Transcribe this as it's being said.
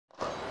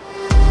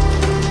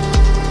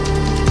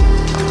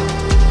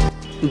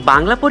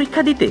বাংলা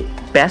পরীক্ষা দিতে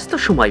ব্যস্ত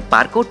সময়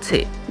পার করছে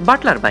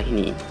বাটলার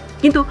বাহিনী,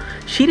 কিন্তু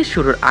সিরিজ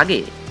শুরুর আগে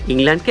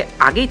ইংল্যান্ডকে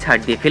আগেই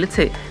ছাড় দিয়ে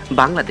ফেলেছে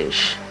বাংলাদেশ।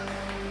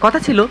 কথা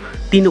ছিল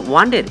 3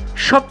 ওয়ানডের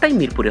সবটাই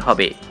মিরপুরে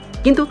হবে,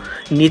 কিন্তু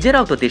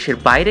নিজেরাও তো দেশের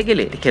বাইরে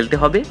গেলে খেলতে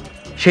হবে।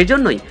 সেই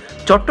জন্যই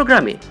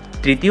চট্টগ্রামে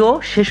তৃতীয়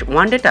শেষ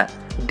ওয়ানডেটা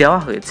দেওয়া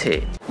হয়েছে।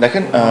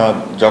 দেখেন,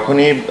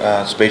 যখনই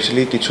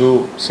স্পেশালি কিছু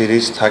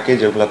সিরিজ থাকে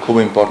যেগুলো খুব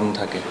ইম্পর্টেন্ট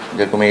থাকে,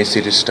 যেরকম এই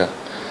সিরিজটা,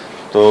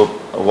 তো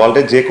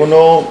ওয়ার্ল্ডের যে কোনো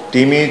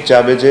টিমই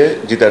যাবে যে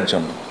জিতার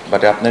জন্য।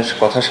 বাট আপনার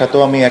কথার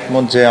সাথেও আমি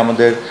একমত যে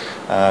আমাদের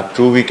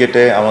ট্রু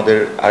উইকেটে আমাদের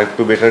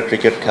আরেকটু বেটার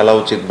ক্রিকেট খেলা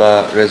উচিত, বা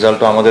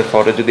রেজাল্টও আমাদের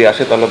ফরে যদি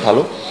আসে তাহলে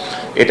ভালো।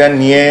 এটা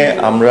নিয়ে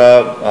আমরা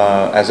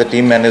অ্যাজ এ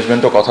টিম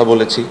ম্যানেজমেন্টও কথা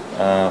বলেছি।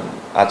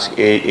 আজ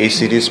এই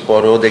সিরিজ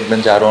পরেও দেখবেন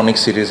যে আরও অনেক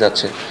সিরিজ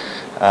আছে।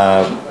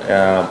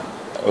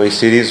 ওই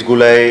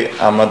সিরিজগুলাই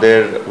আমাদের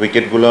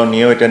উইকেটগুলো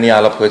নিয়েও এটা নিয়ে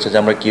আলাপ হয়েছে যে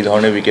আমরা কী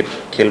ধরনের উইকেট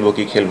খেলবো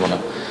কি খেলবো না।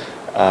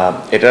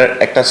 এটার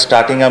একটা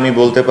স্টার্টিং আমি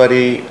বলতে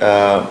পারি,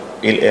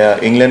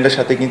 ইংল্যান্ডের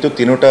সাথে কিন্তু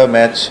 3টা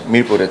ম্যাচ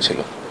মিরপুরে ছিল।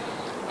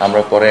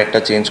 আমরা পরে একটা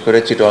চেঞ্জ করে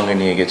চিটাগংয়ে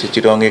নিয়ে গেছি।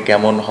 চিটাগংয়ে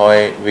কেমন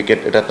হয় উইকেট,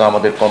 এটা তো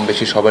আমাদের কম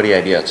বেশি সবারই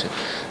আইডিয়া আছে।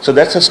 So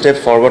that's a step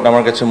forward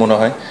আমার কাছে মনে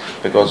হয়,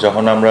 বিকজ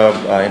যখন আমরা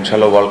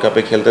ইনশাল্লাহ ওয়ার্ল্ড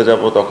কাপে খেলতে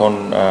যাব তখন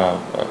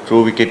ট্রু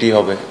উইকেটই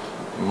হবে,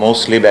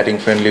 মোস্টলি ব্যাটিং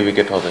ফ্রেন্ডলি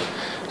উইকেট হবে।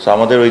 সো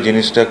আমাদের ওই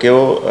জিনিসটাকেও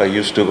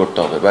ইউজ টু করতে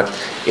হবে। বাট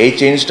এই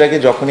চেঞ্জটাকে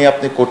যখনই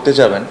আপনি করতে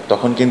যাবেন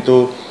তখন কিন্তু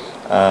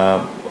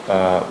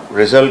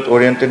রেজাল্ট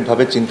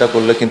ওরিয়েন্টেডভাবে চিন্তা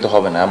করলে কিন্তু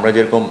হবে না। আমরা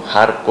যেরকম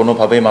হার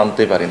কোনোভাবেই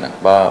মানতে পারি না,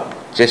 বা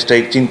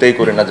চিন্তাই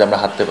করি না যে আমরা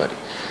হারতে পারি।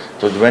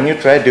 তো when you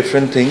try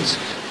different things,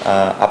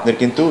 আপনার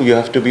কিন্তু you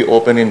have to be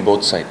open in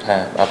both side.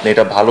 হ্যাঁ, আপনি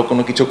এটা ভালো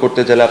কোনো কিছু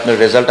করতে গেলে আপনার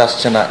রেজাল্ট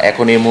আসছে না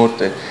এখন এই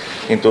মুহূর্তে,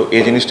 কিন্তু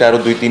এই জিনিসটা আরও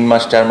 2-3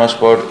 মাস 4 মাস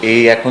পর,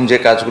 এই এখন যে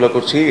কাজগুলো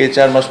করছি এই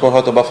 4 মাস পর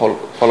হয়তো বা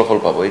ফলাফল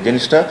পাবো। এই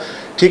জিনিসটা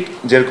ঠিক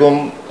যেরকম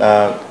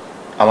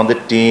আমাদের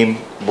টিম,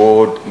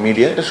 বোর্ড,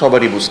 মিডিয়া, এটা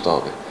সবারই বুঝতে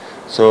হবে।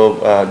 সো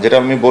যেটা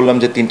আমি বললাম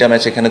যে 3টা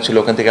ম্যাচ এখানে ছিল,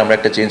 ওখান থেকে আমরা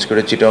একটা চেঞ্জ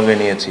করে চিটাগংয়ে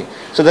নিয়েছি।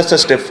 So that's a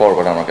step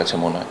forward আমার কাছে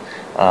মনে হয়।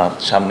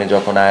 সামনে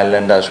যখন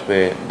আয়ারল্যান্ড আসবে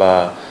বা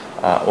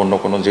অন্য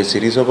কোনো যে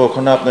সিরিজ হবে,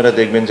 ওখানে আপনারা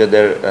দেখবেন যে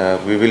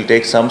we will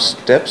take some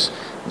steps,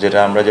 যেটা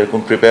আমরা যেরকম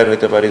প্রিপেয়ার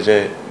হতে পারি যে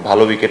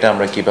ভালো উইকেটে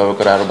আমরা কীভাবে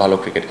করে আরও ভালো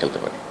ক্রিকেট খেলতে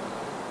পারি।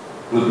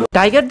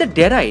 টাইগারদের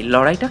ডেরায়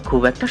লড়াইটা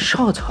খুব একটা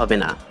সহজ হবে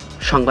না,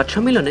 সংবাদ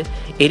সম্মেলনে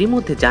এরই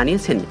মধ্যে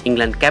জানিয়েছেন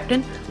England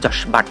captain Josh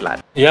Butler.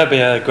 Yeah, it'll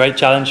be a great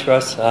challenge for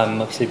us.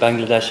 Obviously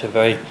Bangladesh are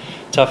very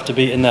tough to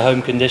beat in their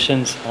home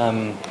conditions,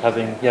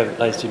 having,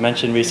 as you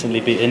mentioned,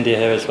 recently beat India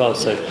here as well.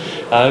 So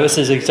this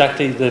is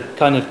exactly the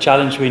kind of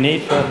challenge we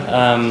need for,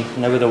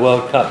 with the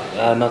World Cup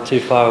not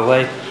too far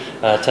away.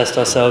 Test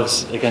ourselves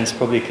against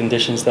probably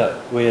conditions that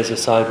we as a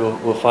side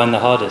will find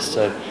the hardest.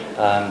 So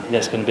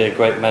it's going to be a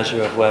great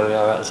measure of where we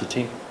are at as a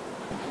team.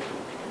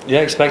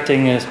 Yeah,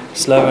 expecting a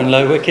slow and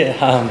low wicket.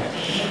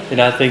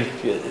 I think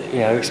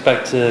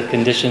expect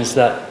conditions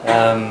that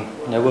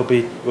will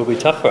be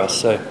tough for us.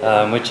 So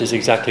which is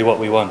exactly what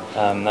we want.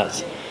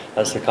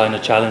 That's the kind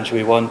of challenge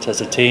we want as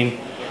a team.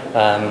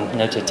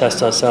 To test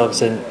ourselves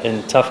in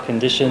tough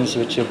conditions,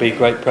 which will be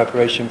great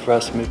preparation for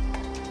us.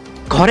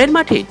 ঘরের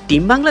মাঠে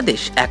team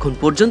Bangladesh এখন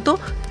পর্যন্ত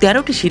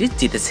 13টি series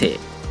জিতেছে।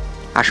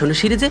 আসন্ন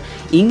সিরিজে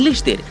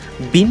ইংলিশদের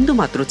বিন্দু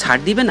মাত্র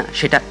ছাড় দিবে না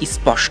সেটা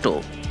স্পষ্ট।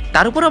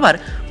 তার উপর আবার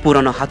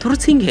পুরনো হাথুর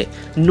সিংহে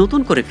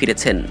নতুন করে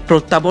ফিরেছেন।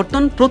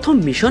 প্রত্যাবর্তন প্রথম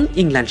মিশন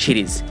ইংল্যান্ড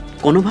সিরিজ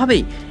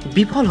কোনোভাবেই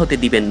বিফল হতে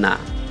দিবেন না।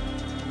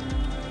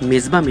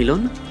 মেজবা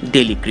মিলন,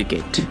 ডেইলি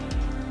ক্রিকেট।